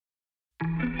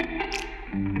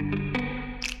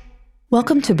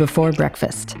Welcome to Before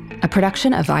Breakfast, a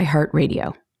production of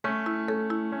iHeartRadio.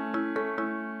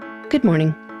 Good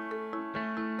morning.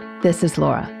 This is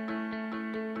Laura.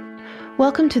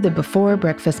 Welcome to the Before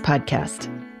Breakfast podcast.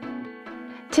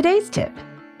 Today's tip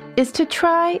is to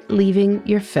try leaving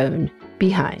your phone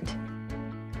behind.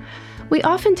 We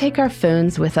often take our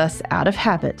phones with us out of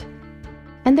habit,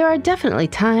 and there are definitely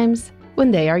times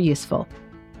when they are useful.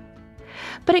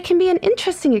 But it can be an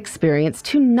interesting experience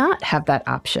to not have that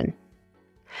option,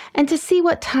 and to see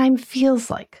what time feels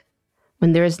like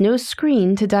when there is no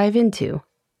screen to dive into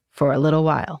for a little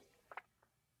while.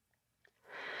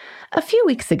 A few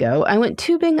weeks ago, I went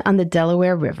tubing on the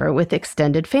Delaware River with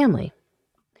extended family.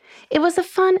 It was a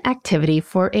fun activity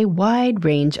for a wide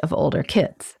range of older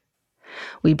kids.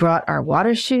 We brought our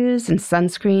water shoes and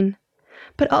sunscreen,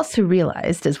 but also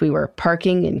realized as we were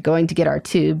parking and going to get our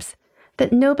tubes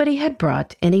that nobody had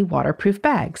brought any waterproof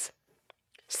bags.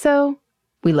 So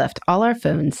we left all our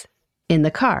phones in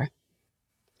the car.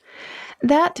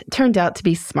 That turned out to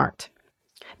be smart,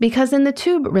 because in the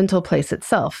tube rental place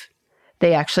itself,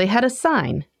 they actually had a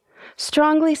sign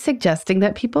strongly suggesting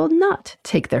that people not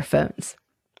take their phones.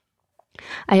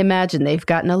 I imagine they've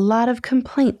gotten a lot of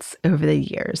complaints over the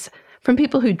years from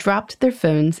people who dropped their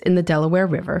phones in the Delaware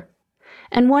River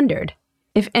and wondered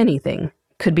if anything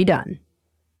could be done.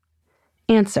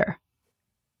 Answer: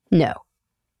 no.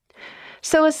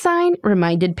 So a sign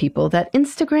reminded people that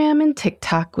Instagram and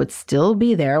TikTok would still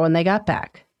be there when they got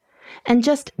back, and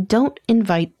just don't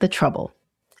invite the trouble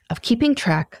of keeping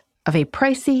track of a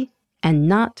pricey and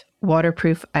not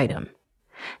waterproof item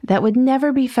that would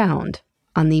never be found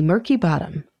on the murky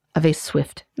bottom of a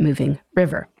swift-moving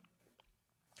river.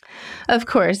 Of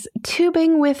course,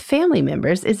 tubing with family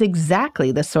members is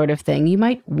exactly the sort of thing you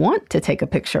might want to take a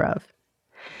picture of.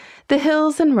 The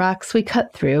hills and rocks we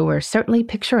cut through were certainly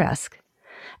picturesque,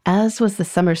 as was the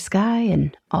summer sky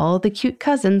and all the cute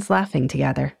cousins laughing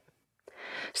together.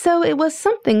 So it was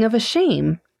something of a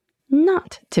shame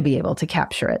not to be able to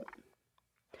capture it.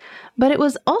 But it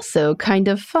was also kind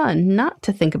of fun not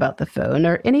to think about the phone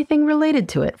or anything related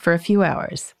to it for a few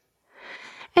hours.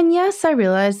 And yes, I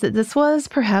realized that this was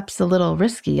perhaps a little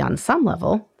risky on some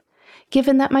level,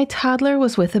 given that my toddler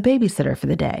was with a babysitter for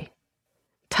the day.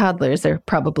 Toddlers are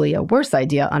probably a worse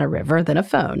idea on a river than a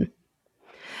phone.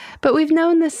 But we've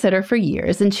known this sitter for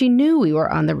years, and she knew we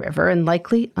were on the river and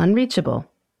likely unreachable.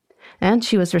 And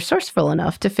she was resourceful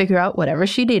enough to figure out whatever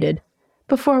she needed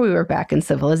before we were back in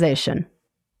civilization.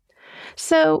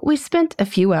 So we spent a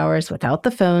few hours without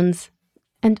the phones,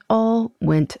 and all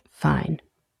went fine.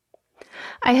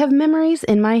 I have memories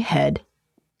in my head,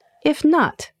 if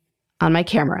not on my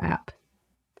camera app.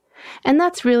 And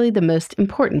that's really the most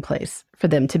important place for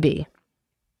them to be.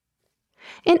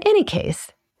 In any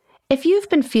case, if you've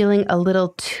been feeling a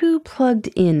little too plugged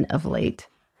in of late,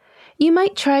 you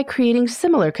might try creating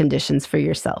similar conditions for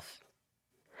yourself.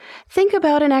 Think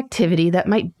about an activity that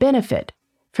might benefit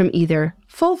from either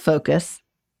full focus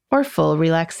or full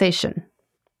relaxation.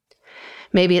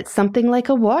 Maybe it's something like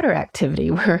a water activity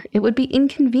where it would be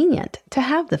inconvenient to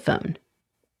have the phone.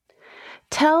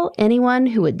 Tell anyone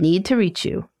who would need to reach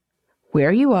you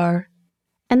where you are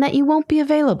and that you won't be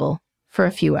available for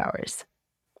a few hours.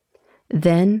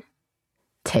 Then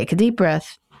take a deep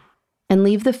breath and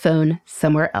leave the phone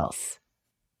somewhere else.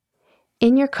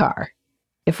 In your car,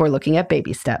 if we're looking at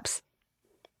baby steps.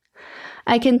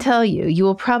 I can tell you, you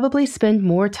will probably spend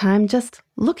more time just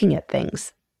looking at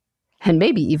things, and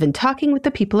maybe even talking with the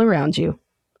people around you.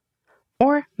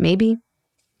 Or maybe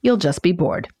you'll just be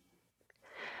bored.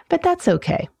 But that's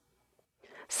okay.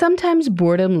 Sometimes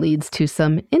boredom leads to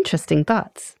some interesting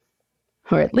thoughts,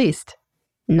 or at least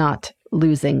not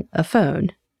losing a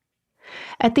phone.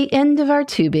 At the end of our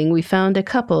tubing, we found a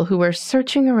couple who were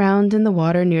searching around in the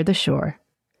water near the shore.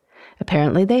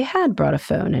 Apparently they had brought a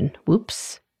phone, and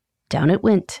whoops, down it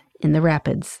went in the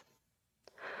rapids.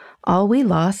 All we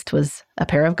lost was a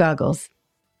pair of goggles,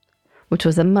 which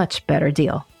was a much better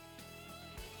deal.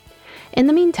 In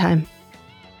the meantime,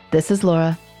 this is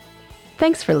Laura.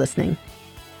 Thanks for listening,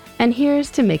 and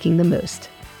here's to making the most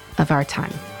of our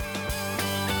time.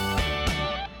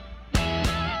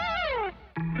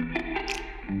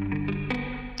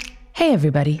 Hey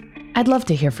everybody, I'd love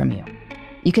to hear from you.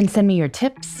 You can send me your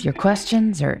tips, your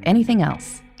questions, or anything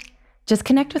else. Just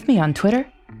connect with me on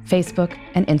Twitter, Facebook,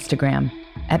 and Instagram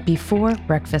at Before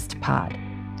Breakfast Pod.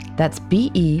 That's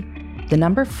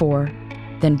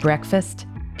BE4, then breakfast,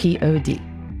 POD.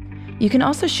 You can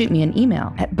also shoot me an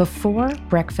email at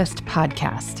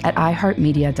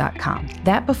beforebreakfastpodcast@iheartmedia.com.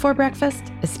 That Before Breakfast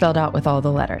is spelled out with all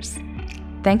the letters.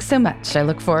 Thanks so much. I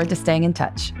look forward to staying in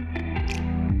touch.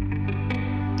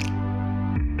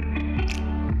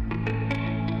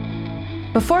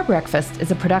 Before Breakfast is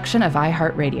a production of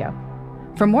iHeartRadio.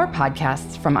 For more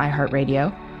podcasts from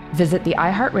iHeartRadio, visit the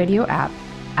iHeartRadio app,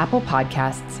 Apple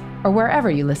Podcasts, or wherever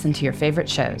you listen to your favorite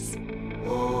shows.